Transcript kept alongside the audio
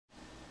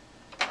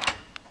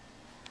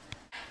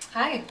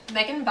Hi,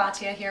 Megan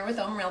Bhatia here with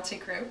Ohm Realty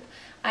Group.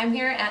 I'm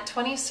here at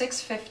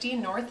 2650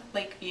 North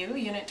Lakeview,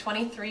 Unit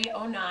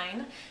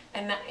 2309,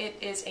 and it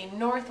is a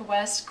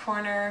northwest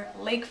corner,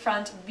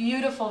 lakefront,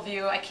 beautiful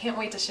view. I can't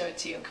wait to show it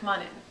to you. Come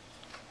on in.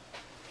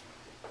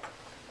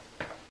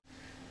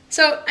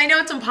 So I know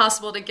it's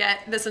impossible to get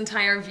this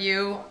entire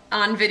view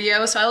on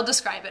video, so I'll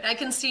describe it. I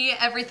can see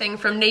everything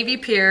from Navy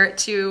Pier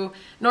to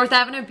North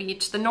Avenue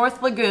Beach, the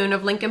North Lagoon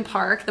of Lincoln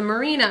Park, the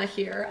marina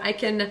here. I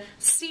can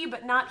see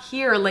but not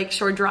hear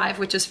Lakeshore Drive,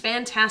 which is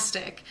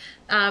fantastic.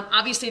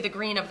 Obviously the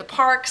green of the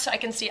parks. I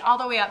can see all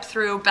the way up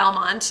through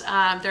Belmont.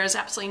 There's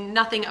absolutely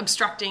nothing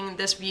obstructing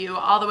this view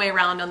all the way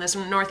around on this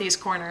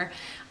northeast corner.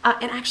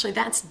 And actually,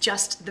 that's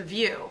just the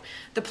view.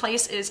 The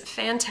place is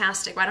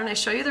fantastic. Why don't I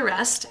show you the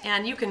rest,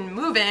 and you can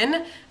move in,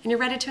 and you're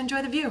ready to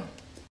enjoy the view.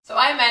 So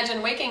I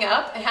imagine waking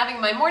up and having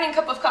my morning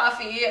cup of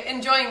coffee,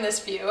 enjoying this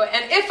view,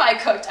 and if I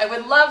cooked, I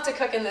would love to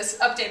cook in this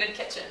updated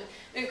kitchen.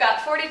 We've got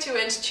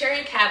 42-inch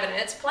cherry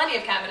cabinets, plenty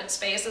of cabinet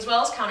space, as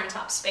well as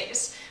countertop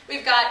space.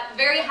 We've got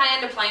very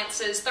high-end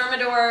appliances,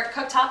 Thermador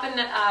cooktop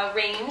and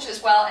range,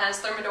 as well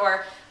as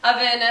Thermador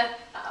oven,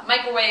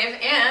 microwave,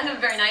 and a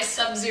very nice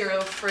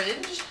Sub-Zero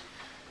fridge,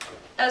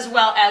 as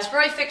well as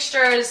Roy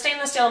fixtures,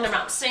 stainless steel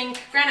undermount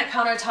sink, granite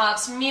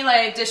countertops,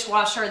 Miele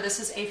dishwasher. This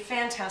is a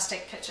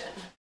fantastic kitchen.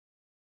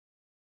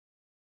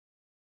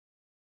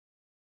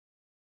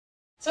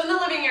 So in the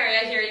living area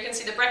here, you can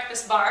see the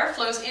breakfast bar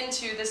flows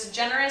into this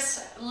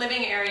generous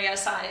living area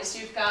size.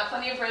 You've got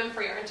plenty of room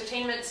for your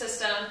entertainment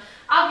system.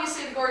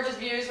 Obviously the gorgeous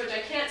views, which I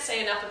can't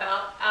say enough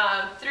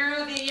about,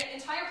 through the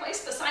entire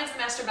place. Besides the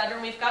master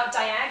bedroom, we've got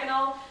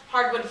diagonal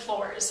hardwood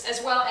floors,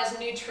 as well as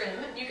new trim.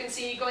 You can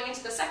see going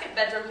into the second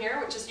bedroom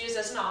here, which is used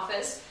as an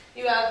office,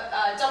 you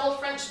have double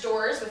French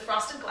doors with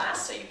frosted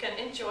glass, so you can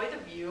enjoy the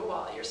view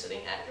while you're sitting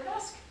at your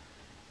desk.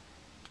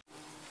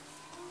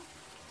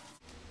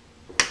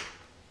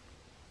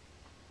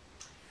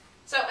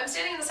 So I'm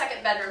standing in the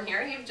second bedroom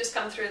here. You've just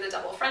come through the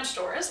double French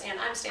doors, and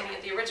I'm standing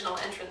at the original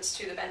entrance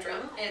to the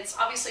bedroom. It's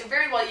obviously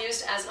very well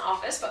used as an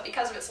office, but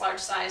because of its large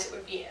size, it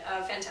would be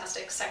a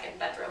fantastic second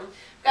bedroom.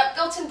 We've got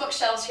built-in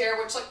bookshelves here,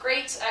 which look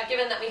great,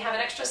 given that we have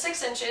an extra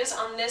 6 inches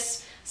on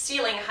this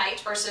ceiling height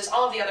versus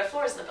all of the other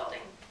floors in the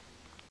building.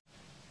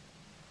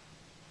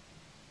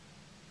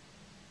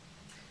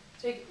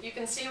 So you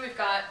can see we've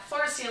got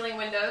floor-to-ceiling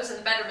windows in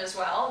the bedroom as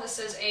well. This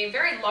is a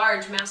very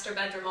large master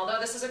bedroom.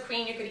 Although this is a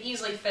queen, you could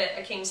easily fit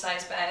a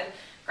king-size bed.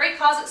 Great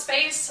closet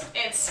space.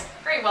 It's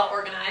very well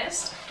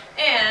organized.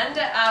 And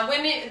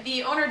when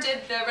the owner did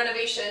the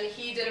renovation,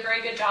 he did a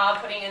very good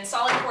job putting in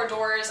solid core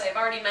doors. I've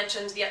already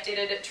mentioned the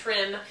updated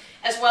trim,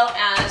 as well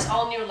as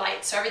all new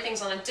lights. So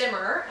everything's on a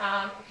dimmer.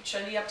 I could show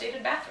you the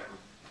updated bathroom.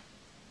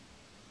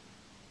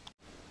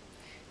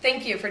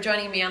 Thank you for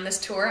joining me on this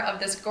tour of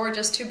this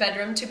gorgeous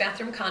 2-bedroom,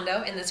 2-bathroom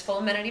condo in this full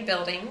amenity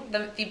building.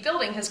 The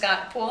building has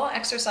got pool,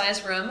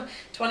 exercise room,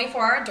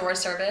 24-hour door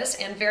service,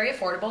 and very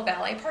affordable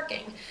valet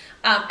parking.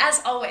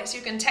 As always,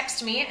 you can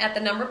text me at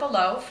the number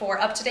below for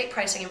up-to-date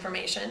pricing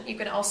information. You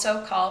can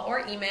also call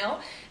or email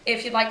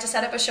if you'd like to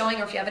set up a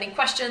showing, or if you have any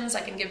questions, I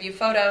can give you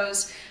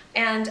photos.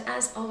 And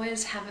as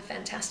always, have a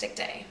fantastic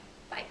day.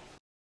 Bye.